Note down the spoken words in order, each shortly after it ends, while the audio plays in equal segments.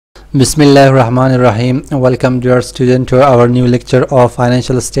Bismillahir Rahmanir Rahim. Welcome dear student to our new lecture of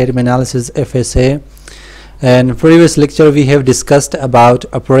financial statement analysis FSA. In previous lecture we have discussed about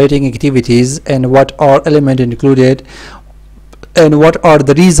operating activities and what are elements included and what are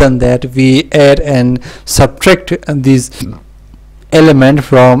the reason that we add and subtract these element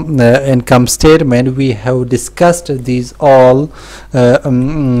from the income statement. We have discussed these all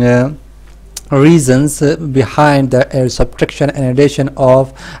reasons behind the subtraction and addition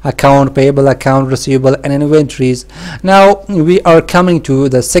of account payable, account receivable and inventories. Now we are coming to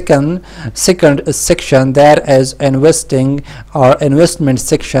the second section, that is investing or investment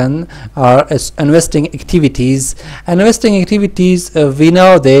section or investing activities. Investing activities, we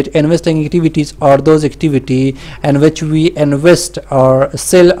know that investing activities are those activity in which we invest or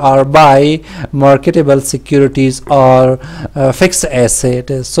sell or buy marketable securities or fixed asset.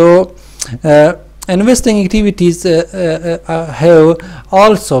 So investing activities have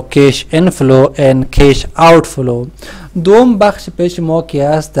also cash inflow and cash outflow. دوم بخش پیش ما که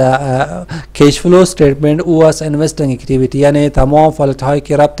است کیش فلو استیتمنت او از اینوستینگ اکتیویتی، یعنی تمام فعالیت هایی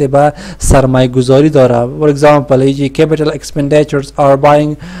که ربط به سرمایه گذاری داره. For example capital expenditures are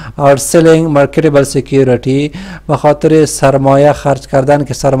buying or selling marketable security، به خاطر سرمایه خرج کردن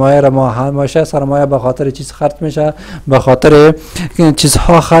که سرمایه را ما همیشه سرمایه به خاطر چیز خرج میشه، به خاطر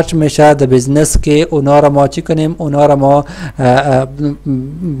چیزها خرج میشه در بزنس که اونا را ما چی کنیم، اونا را ما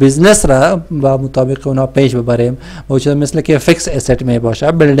بزنس را با مطابق اونا پیش ببریم. مثل که فیکس اسست می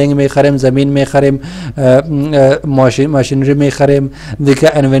باشه، بلدینگ می خریم، زمین می خریم، ماشینری می خریم،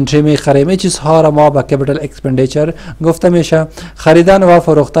 دیگه انونتری می خریم. این چیزها را ما با کپیتال اکسپندیچر گفته میشه. خریدن و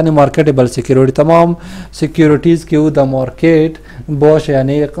فروختن مارکتبل سکیوریتی، تمام سکیوریتیز که او در مارکت باشه،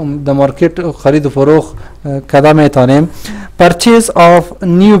 یعنی در مارکت خرید و فروخت کدام میتونیم. Purchase of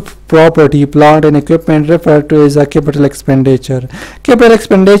new property, plant and equipment referred to as a capital expenditure. Capital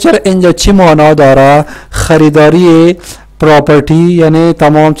expenditure اینجا چی معنا داره؟ خریداری پراپرتی، یعنی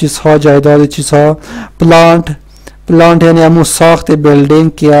تمام چیزها، جایداد چیزها. پلانت یعنی همون ساخت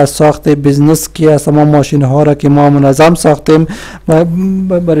بیلدینگ کیا، ساخت بزنس کیا، تمام ماشین ها را که ما منظم ساختیم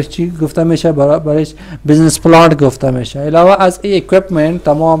برش چی گفته میشه؟ برش بزنس پلانت گفته میشه. علاوه از این اکویپمنت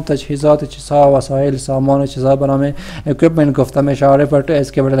تمام تجهیزات چیزها، وسایل، سامان چیزها به نام اکویپمنت گفته میشه. referred to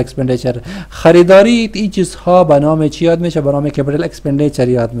as capital expenditure. خریداری این چیزها به نام چی یاد میشه؟ به نام capital expenditure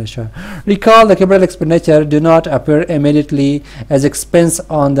یاد میشه. Recall the capital expenditure do not appear immediately as expense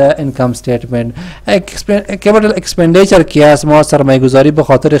on the income statement. capital expenditure کی است؟ ما سرمایه گذاری به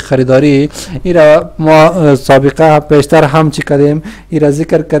خاطر خریداری ایرا ما سابقه پیشتر هم چی کردیم، ایرا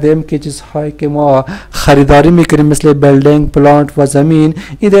ذکر کردیم که چیزهایی که ما خریداری میکنیم مثل بیلدینگ، پلانت و زمین،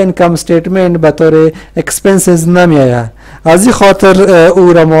 ایده انکم استیتمنت به طور اکسپنسز نمیآید. از این خاطر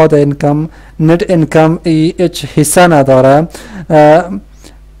او را ما در انکم نت انکم هیچ حصه نداره.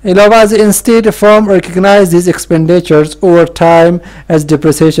 علاوه از instead firm recognize these expenditures over time as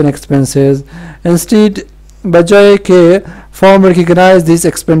depreciation expenses. Instead بجای که firm recognize these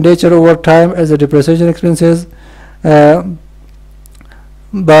expenditure over time as a depreciation expenses،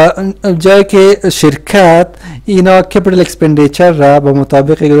 بجای که شرکت اینا capital expenditure را به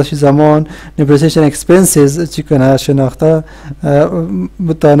مطابق گذشت زمان depreciation expenses چی کنه، شناخته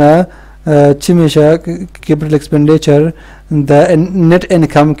بتانه چی میشه capital expenditure the net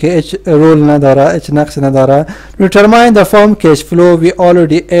income که هیچ رول نداره، هیچ نقش نداره. Determine the firm cash flow. We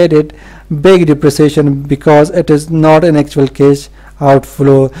already added big depreciation because it is not an actual cash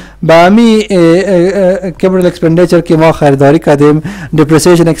outflow. با امی capital expenditure که ما خریداری کردیم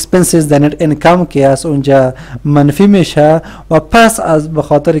depreciation expenses the net income که از اونجا منفی میشه و پس از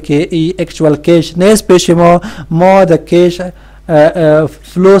بخاطر که ای actual cash نیست پیش ما the cash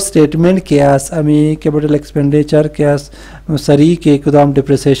فلو استیتمنت که است امی کپیتال اکسپندیچر که است سری که کدام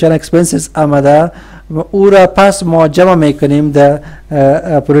depreciation expenses آمده او را پس ما جمع میکنیم the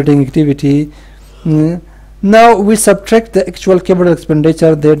operating activity. Now we subtract the actual capital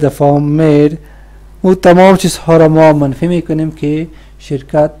expenditure that the firm made. و تمام چیزها را ما منفی میکنیم که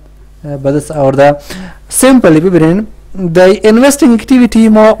شرکت به دست آورده. Simply ببینین the investing activity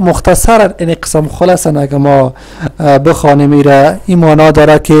ما مختصرا این قسم خلاصا اگه ما بخوانیم این معنا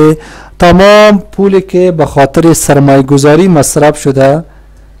داره که تمام پولی که به خاطر سرمایه گذاری مصرف شده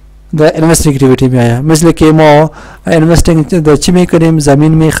در investing activity میآید. مثل که ما investing چی میکنیم؟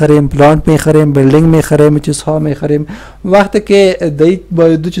 زمین میخریم، پلانت میخریم، بیلدینگ میخریم، چیزها میخریم. وقتی که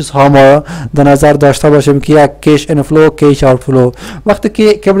باید دو چیزها ما در نظر داشته باشیم که یک کیش انفلو، کیش آوتفلو. وقتی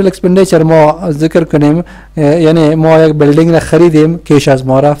که کپیتال اکسپندیچر ما ذکر کنیم، یعنی ما یک بیلدینگ را خریدیم، کیش از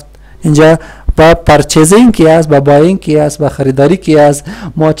ما رفت، اینجا با پرچیزینگ کی است، با بایینگ کی است، با خریداری کی است.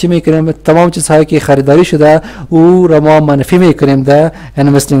 ما چی میکنیم؟ تمام چیزهایی که خریداری شده او را ما منفی میکنیم در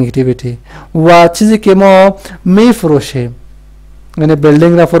اینوستینگ اکتیویتی. و چیزی که ما میفروشیم، یعنی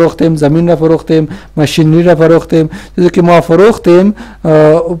بیلدینگ را فروختیم، زمین را فروختیم، ماشینری را فروختیم، چیزی که ما فروختیم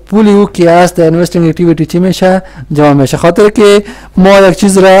پولی او که است در اینوستینگ اکتیویتی چی میشه؟ جمع میشه. خاطر که ما یک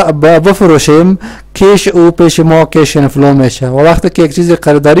چیز را بفروشیم کش او پیش ما کش انفلو میشه و وقتی که یک چیز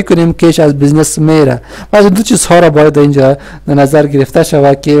خریداری کنیم کش از بیزنس میره. بعض دو چیزها را باید اینجا در نظر گرفته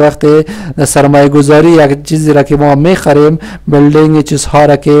شود که وقتی سرمایه گذاری یک چیزی را که ما میخریم، بیلدینگ چیزها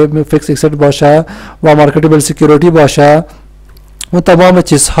را که فیکس اسست باشه و مارکتبل سکیوریتی باشه، و تمام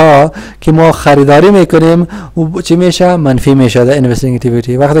چیزها که ما خریداری میکنیم چی میشه؟ منفی میشه در اینوستینگ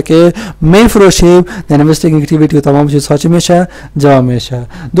اکتیویتی. وقتی که میفروشیم در اینوستینگ اکتیویتی تمام چیزها چی میشه؟ جمع میشه.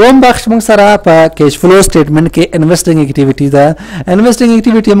 دوم بخش من سره په کیش فلو استیتمنت کې اینوستینگ اکتیویتی ده. اینوستینگ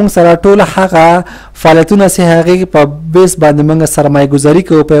اکتیویتی من سره ټول هغه فعالیتونه سي هغه په بیس باندې موږ سرمایه گذاری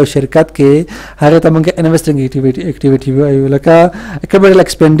کوو په شرکت کې، هغه ته موږ اینوستینگ اکتیویتی وایو. لکه کیپټل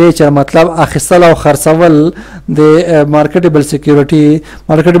ایکسپنډیچر مطلب اخیستل او خرڅول د مارکیټبل سکیورټي.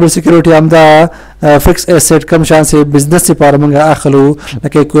 مارکیټبل سکیورټي هم دا فکس اسټ کم شان سي بزنس لپاره موږ اخلو،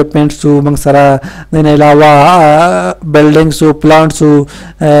 لکه اکوپمنټس او موږ سره د نه علاوه بلډینګز او پلانټس او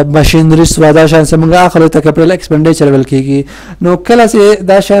ماشینریز و دا شان سي موږ اخلو ته کیپټل ایکسپنډیچر ویل کیږي. نو کله چې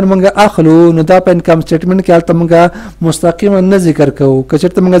دا شان موږ اخلو نو دا په انکم سټیټمنټ کې البته موږ مستقیما نه ذکر کوو،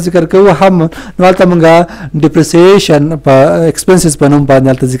 کچرته موږ ذکر کوو هم نو البته موږ ډیپریسیشن په ایکسپنسز په نوم باندې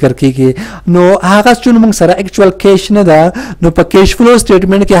البته ذکر کیږي. نو هغه چې موږ سره اکچوال کیش نه ده، نو په کیش فلو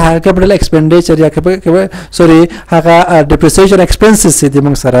سټیټمنټ کې هغه کیپټل ایکسپنډیچر یا سوري هغه ډیپریسیشن ایکسپنسز دي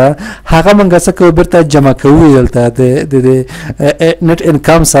موږ سره هغه موږ څه کوو بیرته جمع کوو دلته د نت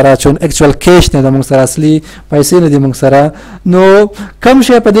انکم سره، چون اکچوال کیش نه ده موږ سره، اصلي پیسې نه دي موږ سره. نو کم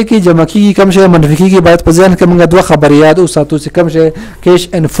شی په دې کې جمع کیږي، کم شی منفي کیږي. باید په ذهن کې موږ دوه خبرې یاد وساتو چې کم شی کیش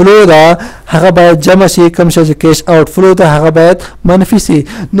انفلو ده هغه باید جمع شي، کم شی چې کیش آوټ فلو ده هغه باید منفي شي.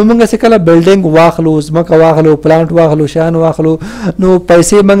 نو موږ څه کله بیلډینګ واخلو، ځمکه واخلو، پلانټ واخلو، شیان واخلو، نو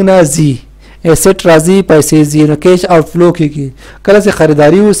پیسې موږ نه ځي، ایسٹ راځي، پیسې ځي، نو کیش آوټ فلو کیږي. کله چې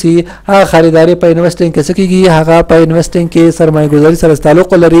خریداری وسی هغه خریداری په انویسټینګ کې څه کیږي؟ هغه په انویسټینګ کې سرمایه گذاري سره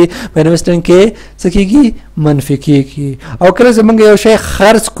تعلق لري، په انویسټینګ کې څه کیږي؟ منفي کیږي. او کله چې موږ یو شی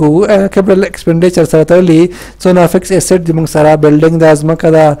خرڅ کوو کیپټل ایکسپنډیچر سره تړلی، څونه فکس اسټ د موږ سره بیلډینګ د ځمکه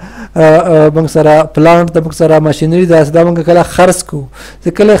د موږ سره پلانټ د موږ سره ماشینری د دا موږ کله خرڅ کوو، چې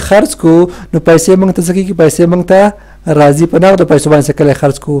کله خرڅ کوو نو پیسې موږ ته څه کیږي؟ پیسې موږ ته راځي په نغدو پیسو باندې کله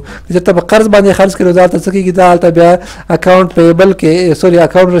خرڅ کوو. چې ته په قرض باندې خرڅ کړو دا څه کیږي؟ دا البته بیا اکاونټ پیبل کې سوري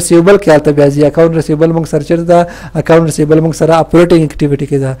اکاونټ ریسیوبل کې البته بیا ځي. اکاونټ ریسیوبل موږ سره چیرته ده؟ اکاونټ ریسیوبل موږ سره اپریټینګ اکټیویټي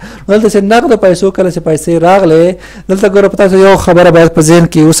کې ده. دلته چې نغدو پیسو کله چې پیسې راغله دلته ګوره پتا یو خبره باید په ذهن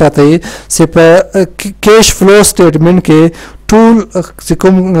کې وساتئ چې په کیش فلو سټیټمنټ کې ټول چې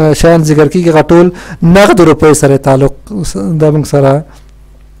کوم شیان ذکر کیږي ټول نغد روپۍ سره تعلق د موږ سره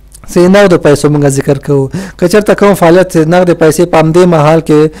سي نغد پیسو موږ ذکر کوو. کچرته کوم فعالیت نغد پیسې په همدې محل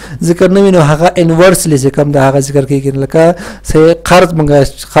کې ذکر نه وي نو هغه انورسلی چې کوم د هغه ذکر کیږي. لکه سي قرض موږ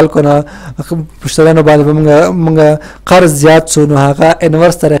خلکو نه پښتنو باندې موږ قرض زیات سو نو هغه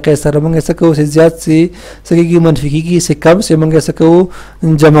انورس طریقې سره موږ څه کوو؟ چې زیات سي څه کیږي؟ منفي کیږي. سي کم سي موږ څه کوو؟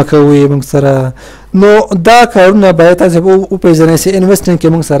 جمع کوو موږ سره. نو دا کارونه باید تاسو په پیژنئ چې انویسټینګ کې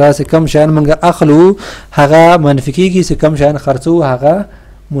موږ سره چې کم شیان موږ اخلو هغه منفي کیږي، چې کم شیان خرڅو هغه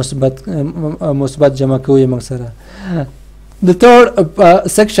مثبت جمع کوي موږ سره. The third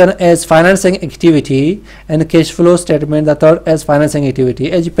section is financing activity and cash flow statement. The third is financing activity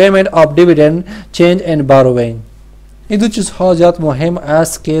is payment of dividend, change and borrowing. این دو چیزها زیاد مهم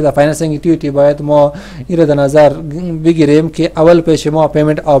است که در فایننسینگ اکتیویتی باید ما این را در نظر بگیریم که اول پیش ما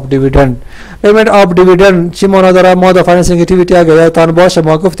پیمنت آف دیویدند. پیمنت آف دیویدند چی معنی داره؟ ما در فایننسینگ اکتیویتی اگر یادتان باشه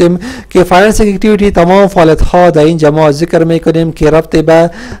ما گفتیم که فایننسینگ اکتیویتی تمام فعالیت ها در این جماع ذکر میکنیم که ربط به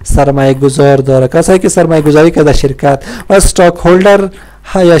سرمایه گذار داره. کسایی که سرمایه گذاری کرده شرکت و استاک هولدر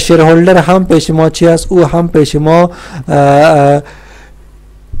یا شیر هولدر هم پیش ما چی است؟ او هم پیش ما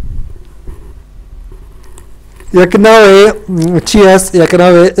یک نوع چی است؟ یک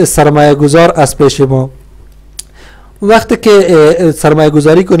نوع سرمایه گذار از پیش ما. وقتی که سرمایه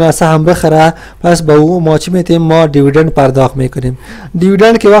گذاری کنه سهم بخره پس با او ما چی میتیم؟ ما دیویدند پرداخت میکنیم.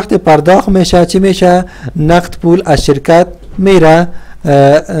 دیویدند که وقتی پرداخت میشه چی میشه؟ نقد پول از شرکت میره،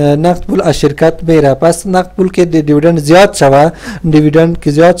 نقد پول از شرکت میره. پس نقد پول که دیویدند زیاد شوه، دیویدند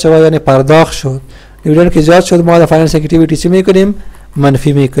که زیاد شوه یعنی پرداخت شد. دیویدند که زیاد شد ما در فایننسینگ اکتیویتی چی میکنیم؟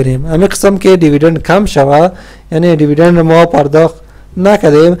 منفی میکنیم. امی قسم که دیویدند کم شوه یعنی دیویدند ما پرداخت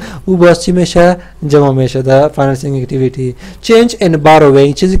نکردیم او باز چی میشه؟ جمع میشه در فایننسینگ اکتیویتی. چینج ان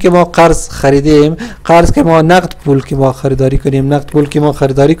باروینگ، چیزی که ما قرض خریدیم، قرض که ما نقد پول که ما خریداری کنیم، نقد پول که ما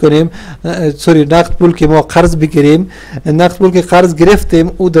خریداری کنیم، نقد پول که ما قرض بگیریم، نقد پول که قرض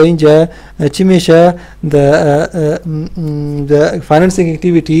گرفتیم، او در اینجا چی میشه؟ در فایننسینگ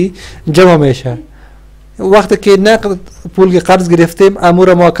اکتیویتی جمع میشه. وقتی که نقد پول که قرض گرفتیم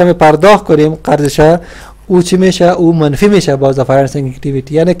امور ما کمی پرداخت کنیم قرضش، او چی میشه؟ او منفی میشه باز فایننسینگ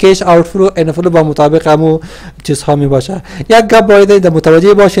اکتیویتی. یعنی کش آوتفلو انفلو با مطابق همو چیزها می باشه. یک گپ باید در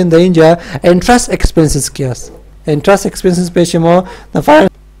متوجه باشین در اینجا اینترست اکسپنسز کی است. اینترست اکسپنسز پیش ما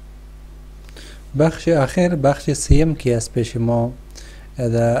بخش آخر، بخش سیم کی است پیش ما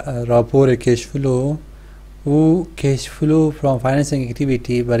در راپور کش فلو. او کش فلو فرام فایننسینگ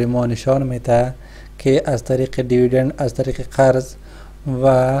اکتیویتی برای ما نشان میده که از طریق دیویدند، از طریق قرض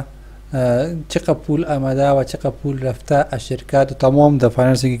و چقدر پول آمده و چقدر پول رفته از شرکت و تمام در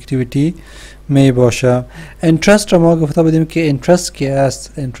فایننسینگ اکتیویتی می باشه. اینترست را ما گفته بودیم که اینترست کی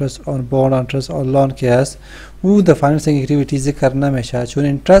است، اینترست آن بوند، اینترست آن لون کی است، او در فایننسینگ اکتیویتی ذکر نمیشه چون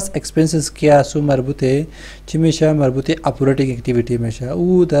اینترست اکسپنسز کی است او مربوطه چی میشه؟ مربوطه اپراتینگ اکتیویتی میشه.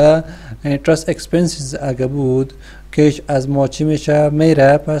 او در اینترست اکسپنسز اگه بود کش از ما چی میشه؟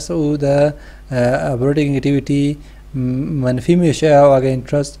 میره، پس او در اپراتینگ اکتیویتی منفی میشه و اگر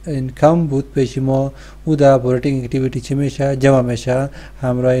اینترست اینکم بود پیش ما او در اپراتینگ اکتیویتی چی میشه؟ جمع میشه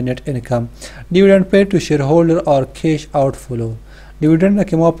همراه نت اینکم. دیویدند پید تو شیرهولدر اور کش آوتفلو، دیویدند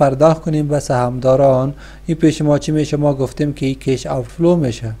که ما پرداخت کنیم به سهامداران این پیش ما چی میشه؟ ما گفتیم که کش آوتفلو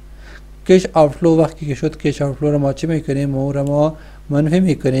میشه. کش آوتفلو وقتی که شد کش آوتفلو رو ما چی میکنیم؟ او رو ما منفی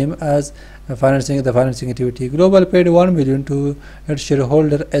میکنیم از فایننسینگ the financing activity. Global paid 1 million to its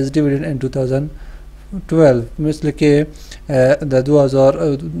shareholder as dividend in 2012. مثل که در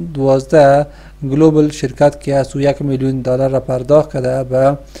 2012 گلوبال شرکت که از $1 میلیون را پرداخت کرده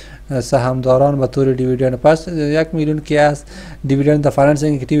به سهامداران به طور دیویدند. پس 1 میلیون که از دیویدند the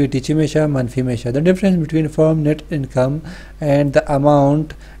financing activity چی میشه؟ منفی میشه. The difference between firm net income and the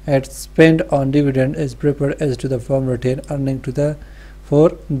amount it spent on dividend is prepared as to the firm retain earning to the for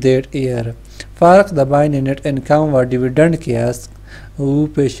that year. فرق در بین نت انکم و دیویدند که است او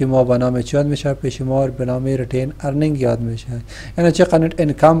پیش ما به نام چی یاد میشه؟ پیش ما به نام ریتین ارنینگ یاد میشه. یعنی چقدر نت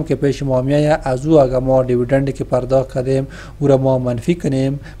انکم که پیش ما میایه از او اگر ما دیویدند که پرداخت کردیم او را ما منفی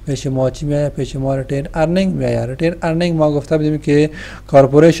کنیم پیش ما چی میایه؟ پیش ما ریتین ارنینگ میایه. ریتین ارنینگ ما گفته بودیم که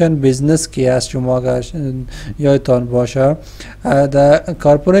کارپوریشن بیزنس که است، شما یادتان باشه در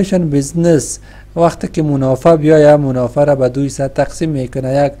کارپوریشن بیزنس وقتی که منافع بیایه منافع را به 200 تقسیم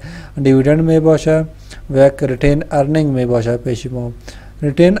میکنه، یک دیویدند می باشه و یک ریتین ارنینگ می باشه پیش ما.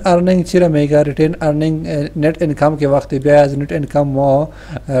 ریتین ارنینگ چی را میگه؟ ریتین ارنینگ نت انکم که وقتی بیایه از نت انکم ما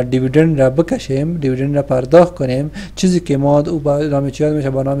دیویدند را بکشیم، دیویدند را پرداخت کنیم، چیزی که ما او با نام چی یاد میشه؟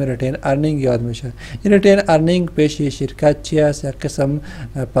 با نام ریتین ارنینگ یاد میشه. این ریتین ارنینگ پیش شرکت چی است؟ یک قسم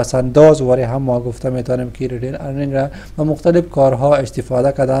پسنداز وری هم ما گفته میتونیم که ریتین ارنینگ را با مختلف کارها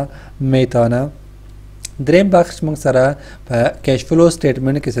استفاده کرده میتونه. دریم بخش موږ سره په کیش فلو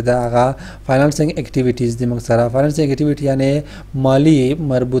سټیټمنټ کې څه ده هغه فاینانسینګ اکټیویټیز دي. موږ سره فاینانسینګ اکټیویټي یعنی مالی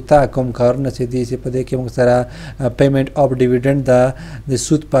مربوطه کوم کارونه چې دي چې په دې کې موږ سره پیمنٹ اف ډیویډند ده، د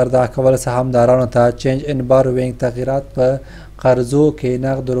سود پرداخت کول سهامدارانو ته، چینج ان باروینګ تغیرات په قرضوں کے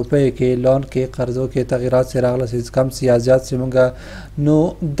نقد روپے کے لون کے قرضوں کے تغیرات سے راغله سیز کم سیاست سے مونږه نو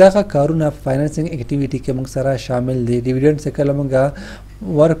دغه کارونه فاینانسینګ اکټیویټي کې موږ سره شامل دي. ډیویډند څخه کله مونږه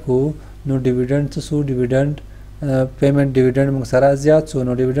ورکو نو ډیویډند څه ډیویډند پیمنٹ ډیویډند موږ سره زیات سو،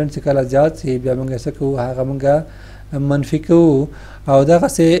 نو ډیویډند څخه کله زیات سی بیا موږ څه کوو؟ هغه موږ منفی کوو او دغه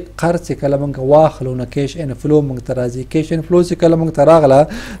سه قرض چې کله موږ واخلو نو کیش ان فلو موږ ته راځي. کیش ان فلو چې کله موږ ته راغله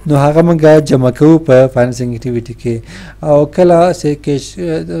نو هغه موږ جمع کوو په فاینانسینګ اکټیویټي کې. او کله چې کیش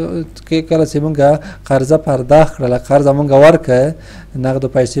کې کله چې موږ قرضه پرداخت کړله، قرضه موږ ورکړه، نقد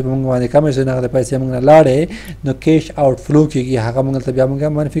پیسې موږ باندې کمې شوې، نقد پیسې موږ نه لاړې، نو کیش آوټ فلو کېږي، هغه موږ ته بیا موږ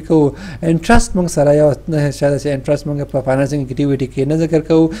منفي کوو. انټرست موږ سره یو شاید چې انټرست موږ په فاینانسینګ اکټیویټي کې نه ذکر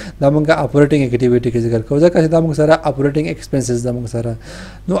کوو، دا موږ اپریټینګ اکټیویټي کې ذکر کوو ځکه چې دا موږ سره اپریټینګ ایکسپنسز ده موږ سره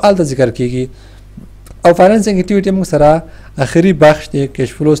نو الته ذکر کیږي. او فاینانسینګ اکټیویټي موږ سره اخري بخش دی کیش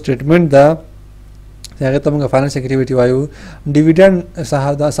فلو سټیټمنټ ده، هغه ته موږ فاینانسینګ اکټیویټي وایو. ډیویډند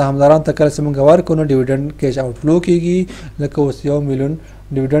سهامداران ته کله چې موږ ورکړو نو ډیویډند کیش آوټ فلو کیږي، لکه اوس 1 میلیون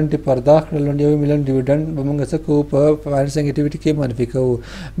ډیویډند پرداخت کړل 1 میلیون ډیویډند به موږ څه کوو په فاینانسینګ اکټیویټي کې منفي کوو.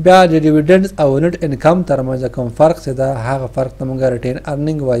 بیا د ډیویډند او نت انکم ترمنځ کوم فرق څه ده هغه فرق ته موږ ریټین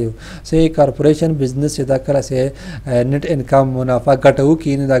ارننګ وایو. سه کارپوریشن بزنس چې دا کله سه نت انکم منافع ګټو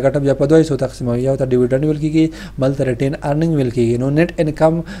کې نه دا ګټه بیا په 200 تقسیموي یو ته ډیویډند ویل کیږي بل ته ریټین ارننګ ویل کیږي. نو نت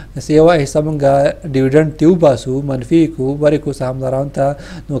انکم سه یو حساب موږ ډیویډند تیو باسو منفي کو ورې کو سهامداران ته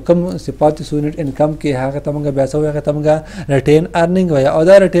نو کم صفات سو نت انکم کې هغه ته موږ بیا سو هغه ته موږ ریټین ارننګ وایو. او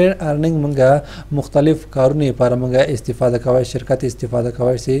دا ریټین ارننګ موږ مختلف کارونه لپاره موږ استفاده کوي شرکت استفاده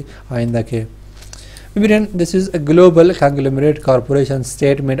کوي سي آینده کې. Bibirian, this is a global conglomerate corporation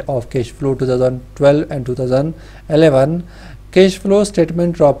statement of cash flow 2012 and 2011. cash flow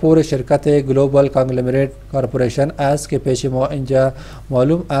statement راپور شرکت global conglomerate corporation از که پیش ما اینجا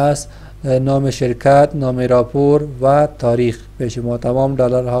معلوم است نام شرکت، نام راپور و تاریخ پیش ما تمام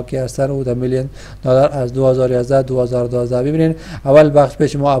دلار ها که هستن او در میلیون دلار از 2011 2012. ببینید اول بخش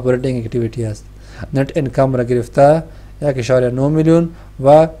پیش ما اپریتینگ اکتیویتی است. نت انکم را گرفته 1.9 میلیون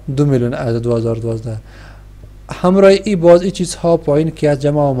و 2 میلیون از 2012. همراه ای باز این چیزها پایین که از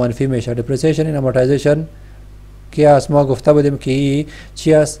جمع و منفی میشه. depreciation and amortization که از ما گفته بودیم که ای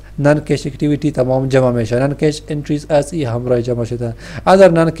چی است نان کش اکتیویتی تمام جمع میشه. نان کش انتریز از ای همراه جمع شده.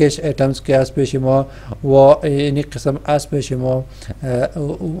 اگر نان کش ایتمز که از پیش ما و این قسم از پیش ما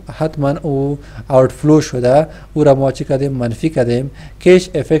حتما او آوتفلو شده او را ما چی کردیم منفی کردیم. کش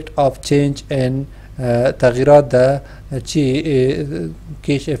افکت آف چینج ان تغییرات در چی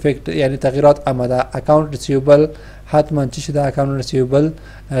کش افکت یعنی تغییرات آمده. اکاونت ریسیوبل حتما چی شده اکاونت ریسیوبل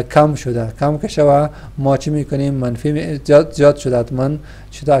کم شده. کم که شوه ما چی میکنیم منفی زیاد شده حتما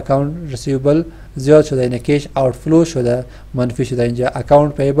شده اکاونت ریسیوبل زیاد شده یعنی کش آوتفلو شده منفی شده. اینجا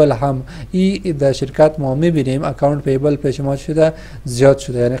اکاونت پیبل هم ای در شرکت ما میبینیم اکاونت پیبل پیش ما شده زیاد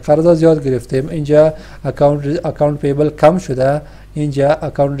شده یعنی قرض زیاد گرفتیم. اینجا اکاونت پیبل کم شده. اینجا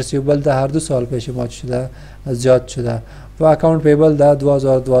اکاونت ریسیوبل در هر دو سال پیش ما شده زیاد شده و اکاونت پیبل در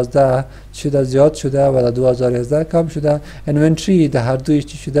 2012 شده زیاد شده و در 2011 کم شده. انونتری در هر دوی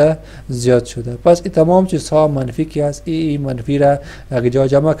چی شده زیاد شده. پس این تمام چیزها منفی که است این منفی را یک جا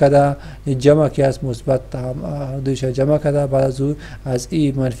جمع کرده این جمع که است مثبت دویش جمع کرده بعد از او از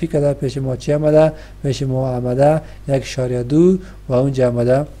این منفی کرده پیش ما چی آمده پیش ما آمده 1.2 و اونجا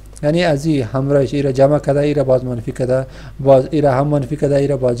آمده یعنی از این همراهش ای را جمع کرده ای را باز منفی کرده باز ای را هم منفی کرده ای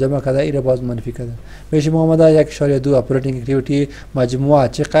را باز جمع کرده ای را باز منفی کرده. پیش ما آمده 1.2 اپریتینگ اکتیویتی مجموعه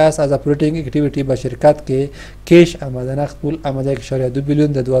چقدر است از اپریتینگ اکتیویتی به شرکت که کش آمده نقد پول آمده 1.2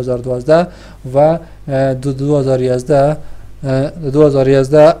 بیلیون در 2012 و 2011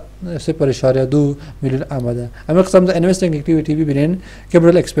 0.2 میلیون آمده. اما قسم در اینوستینگ اکتیویتی ببینین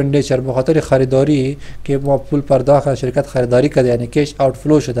کپیتال اکسپندیچر به خاطر خریداری که ما پول پرداخت شرکت خریداری کرده یعنی کش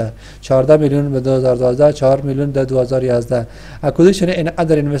آوتفلو شده 14 میلیون به 2012 4 میلیون در 2011. اکوزیشن این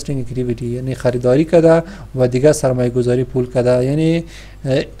ادر اینوستینگ اکتیویتی یعنی خریداری کرده و دیگه سرمایه گذاری پول کرده یعنی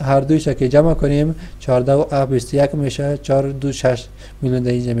هر دویش که جمع کنیم 14 و 21 میشه 426 میلیون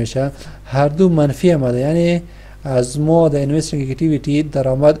در اینجا میشه. هر دو منفی آمده یعنی از ما در اینوستینگ اکتیویتی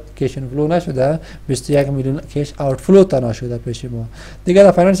درآمد کش انفلو نشده 21 میلیون کش آوتفلو تا نشده پیش ما. دیگه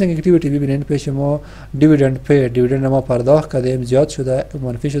در فاینانسینگ اکتیویتی ببینید پیش ما دیویدند پی دیویدند ما پرداخت کردیم زیاد شده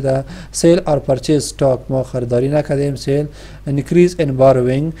منفی شده. سیل اور پرچیز استاک ما خریداری نکردیم سیل. انکریز ان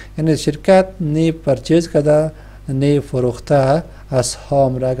باروینگ یعنی شرکت نی پرچیز کرده نی فروخته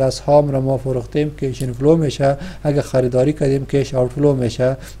اسهام را اگر اسهام را ما فروختیم کش انفلو میشه اگر خریداری کردیم کش آوتفلو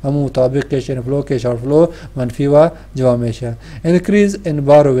میشه همون مطابق کش انفلو کش آوتفلو منفی و جمع میشه. انکریز ان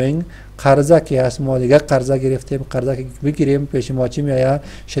باروینگ قرضه که هست ما دیگه قرضه گرفتیم قرضه که بگیریم پیش ما چی میایه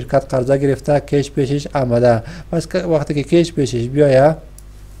شرکت قرضه گرفته کش پیشش آمده پس وقتی که کش پیشش بیایه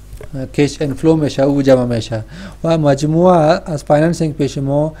کش انفلو میشه او جمع میشه و مجموعه از فاینانسینگ پیش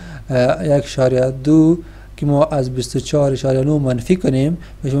ما 1.2 که ما از 24.9 منفی کنیم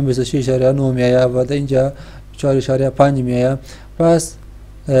پیش ما 26.9 میایه و در اینجا 4.5 میایه. پس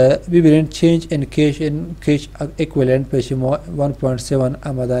ببینید چینج ان کش اکویلنت پیش ما 1.7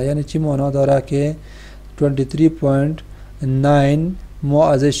 آمده یعنی چی معنا داره که 23.9 ما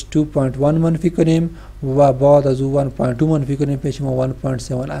ازش 2.1 منفی کنیم و بعد از او 1.2 منفی کنیم پیش ما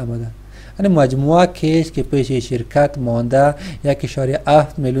 1.7 آمده. یعنی مجموعه کش که پیش شرکت مانده 1.7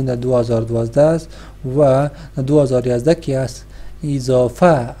 میلیون در 2012 است و 2011 که است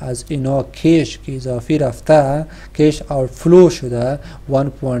اضافه از اینا کش که اضافی رفته کش آوتفلو شده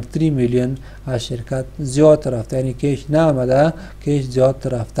 1.3 میلیون از شرکت زیاد رفته یعنی کش نامده کش زیاد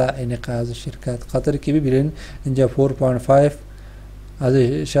رفته این از شرکت خاطر که ببینید اینجا 4.5 از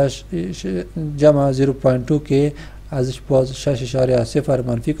 6 جمع 0.2 که ارزش باز 6.0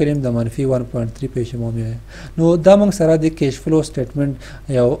 منفي کړیم د منفي 1.3 پیشمو مې نو دا موږ سره د کیش فلو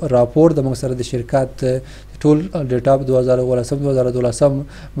سټیټمنټ یو راپور د موږ سره د شرکت ټول ډیټا په 2012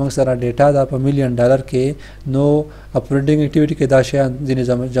 موږ سره ډیټا دا په $1,000,000 کې نو اپریټینګ اکټیویټي کې دا شیان ځینې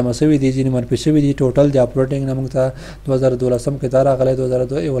جمع شوي دي ځینې منفي شوي دي ټوټل د اپریټینګ نه موږ ته 2012 کې دا راغلی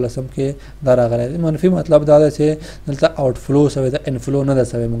 2013 کې دا راغلی منفي مطلب دا دی چې دلته آوټ فلو شوی د انفلو نه ده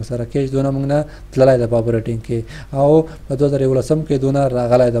شوی موږ سره کیش دونه موږ نه تللی ده په اپریټینګ کې او په 2013 کې دونه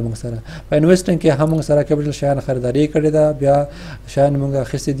راغلی ده موږ سره په انویسټینګ کې هم موږ سره کیپټل شیان خریداري کړې ده بیا شیان موږ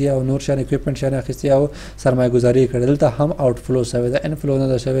اخیستې دي او نور شیان اکویپمنټ شیان اخیستي او سرمایه گذاري کړې دلته هم آوټ فلو شوی ده انفلو نه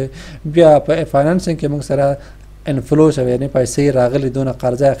ده شوی بیا په فاینانسینګ کې موږ سره انفلو شوی یعنی پیسې راغلي دونه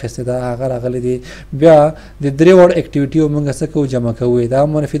قرضه اخیستې ده هغه راغلي دي بیا د درې وړ اکټیویټي موږ څه کوو جمع کوو دا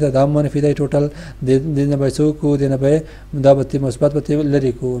منفي ده دا منفي ده ټوټل د نه به څو کوو د نه به دا به مثبت به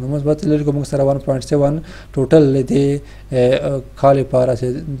لري کوو نو مثبت لري کوو موږ سره 1.7 ټوټل د کال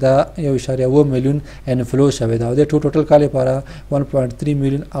لپاره دا 1.1 میلیون انفلو شوی ده او د ټوټل کال لپاره 1.3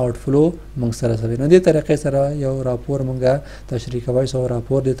 میلیون آوټ فلو موږ سره شوی نو د طریقې سره یو راپور موږ تشریح کوي سو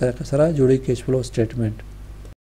راپور د طریقې سره جوړي کیش فلو سټیټمنټ